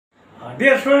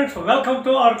Dear students, welcome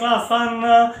to our class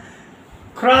on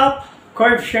crop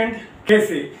coefficient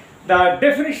Kc. The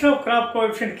definition of crop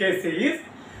coefficient Kc is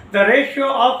the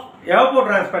ratio of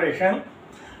evapotranspiration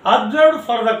observed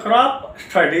for the crop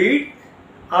studied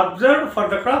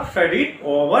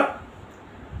over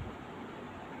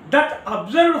that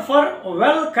observed for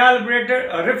well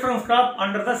calibrated reference crop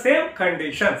under the same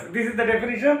conditions. This is the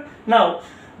definition. Now,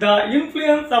 the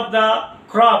influence of the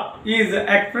crop is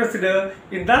expressed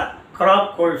in the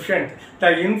crop coefficient.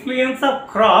 The influence of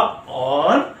crop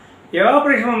on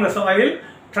evaporation from the soil,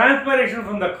 transpiration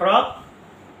from the crop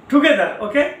together,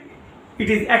 okay, it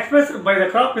is expressed by the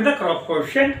crop in the crop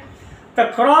coefficient.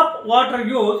 The crop water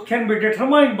use can be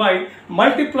determined by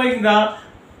multiplying the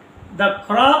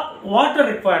crop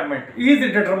water requirement is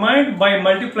determined by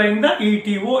multiplying the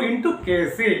ETO into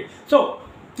Kc. So,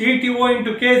 ETO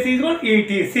into Kc is equal to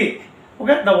ETC,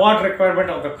 okay, the water requirement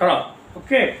of the crop.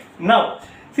 Okay, now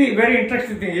see, very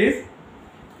interesting thing is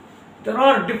there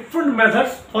are different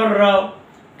methods for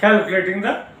calculating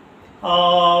the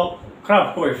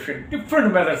crop coefficient.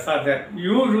 Different methods are there.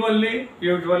 Usually.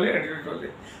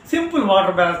 Simple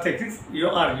water balance techniques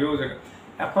are used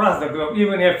across the globe.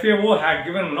 Even FAO had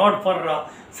given note for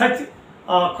such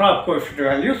crop coefficient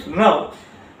values. Now,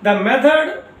 the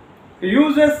method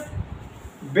uses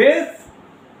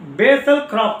basal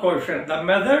crop coefficient. The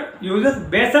method uses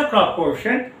basal crop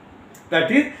coefficient, that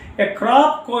is a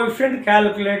crop coefficient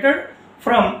calculated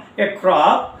from a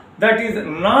crop that is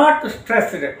not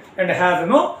stressed and has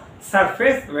no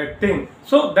surface wetting.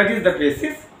 So that is the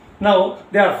basis. Now,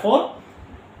 therefore,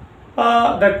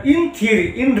 that in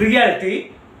theory, in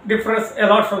reality, differs a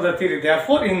lot from the theory.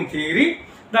 Therefore, in theory,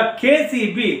 the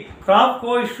KCB, crop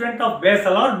coefficient of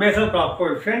basal or basal crop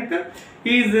coefficient,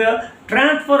 is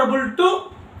transferable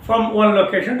to from one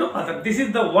location to other. This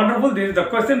is the wonderful, this is the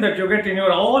question that you get in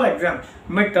your whole exam,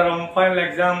 midterm, final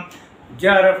exam,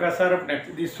 JRF, SRF,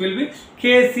 next. This will be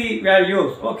Kc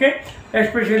values, okay.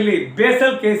 Especially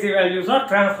basal Kc values are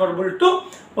transferable to,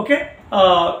 okay,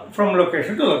 from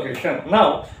location to location.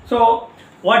 Now, so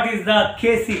what is the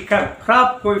Kc curve,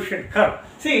 crop coefficient curve?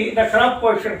 See, the crop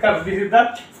coefficient curve, this is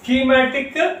the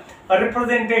schematic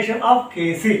representation of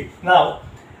Kc. Now,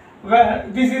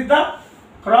 this is the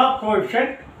crop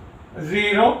coefficient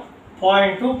 0,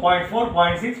 0.2, 0.4,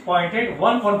 0.6, 0.8,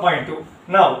 1, 1.2.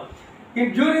 Now,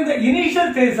 during the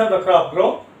initial stages of the crop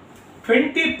growth,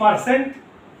 20%,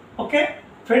 okay,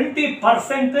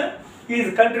 20%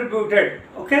 is contributed,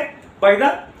 okay, by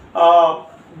the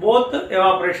both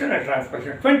evaporation and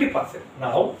transpiration, 20%.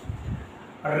 Now,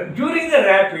 during the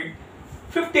rapid,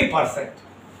 50%.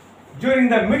 During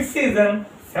the mid-season,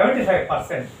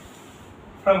 75%.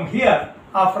 From here,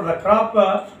 after the crop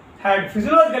had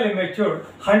physiologically matured,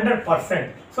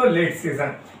 100%. So, late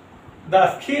season.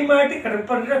 The schematic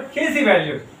representation of Kc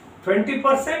values,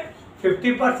 20%,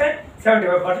 50%,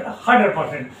 75%,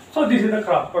 100%. So, this is the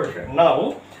crop coefficient.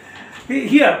 Now,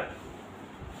 here,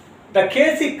 the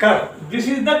Kc curve, this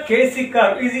is the Kc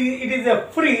curve. It is a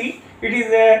free, it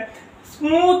is a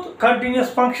smooth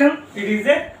continuous function. It is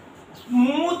a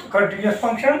smooth continuous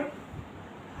function.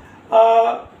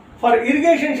 For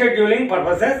irrigation scheduling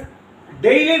purposes,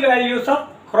 daily values of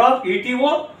crop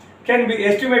ETO can be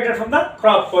estimated from the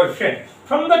crop coefficient.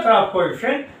 From the crop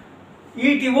coefficient,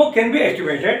 ETO can be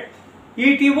estimated.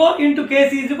 ETO into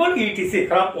Kc is equal to ETC,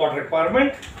 crop water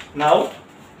requirement. Now,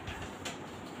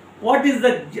 what is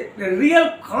the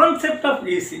real concept of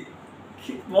EC?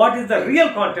 What is the real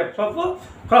concept of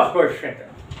crop coefficient?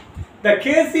 The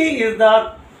Kc is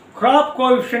the crop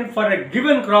coefficient for a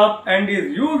given crop and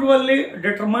is usually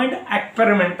determined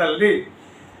experimentally.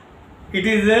 It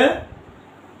is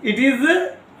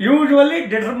usually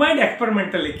determined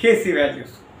experimentally, Kc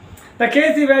values. The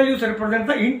Kc values represent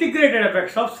the integrated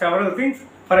effects of several things.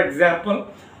 For example,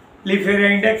 leaf area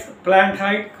index, plant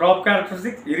height, crop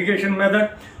characteristics, irrigation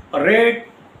method, rate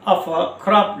of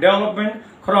crop development,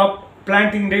 crop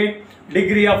planting date,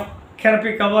 degree of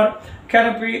canopy cover,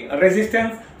 canopy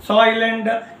resistance, soil and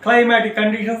climatic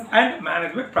conditions, and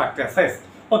management practices.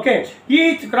 Okay,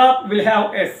 each crop will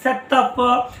have a set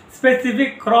of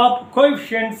specific crop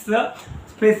coefficients.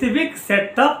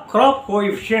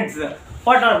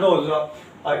 What are those?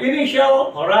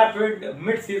 Initial, rapid,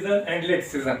 mid-season, and late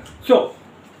season. So,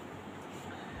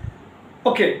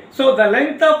 okay, so the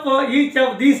length of each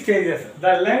of these stages,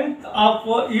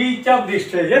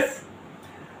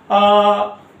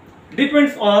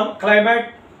 depends on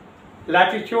climate,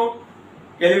 latitude,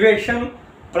 elevation,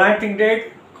 planting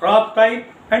date, crop type,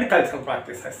 and cultural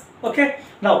practices. Okay,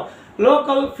 now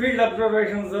local field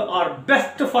observations are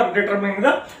best for determining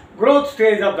the growth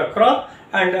stage of the crop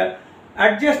and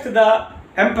adjust the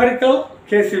empirical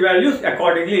Kc values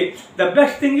accordingly. The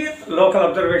best thing is local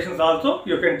observations also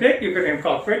you can take, you can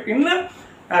incorporate in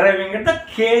arriving at the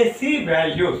Kc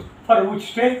values. For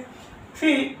which stage?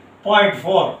 See 0.4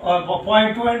 or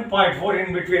 0.2 and 0.4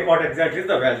 in between, what exactly is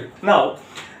the value. Now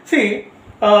see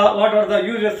what are the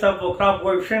uses of crop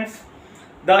coefficients.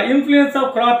 The influence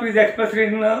of crop is expressed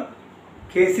in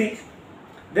Kc.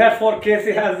 Therefore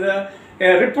Kc has a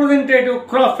representative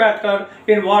crop factor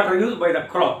in water used by the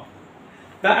crop.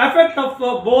 The effect of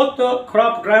both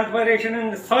crop transpiration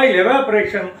and soil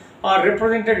evaporation are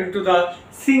represented into the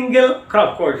single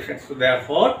crop coefficient. So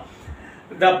therefore,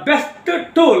 the best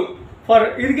tool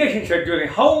for irrigation scheduling,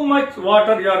 how much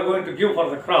water you are going to give for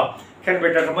the crop, can be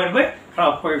determined by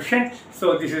crop coefficient.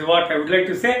 So this is what I would like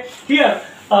to say here.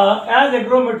 As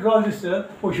agrometeorologist,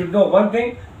 we should know one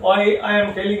thing. Why I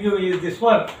am telling you is this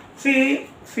one. See,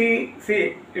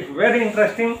 it's very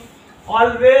interesting.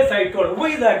 Always I told,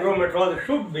 we the agrometeorologist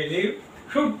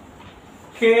should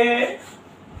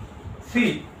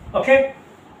Kc, okay?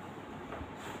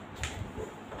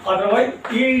 Otherwise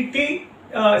ETC,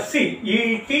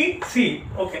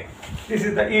 okay? This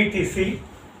is the ETC.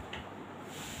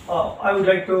 I would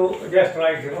like to just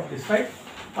write, this side.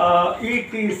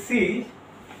 ETC,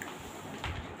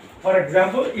 for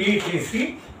example,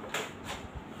 ETC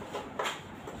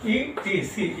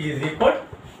is equal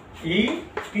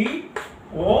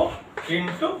ETO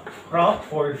into crop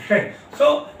coefficient.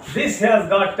 So this has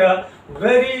got a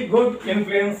very good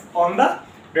influence on the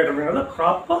determination of the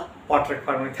crop water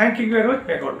requirement. Thank you very much.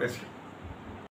 May God bless you.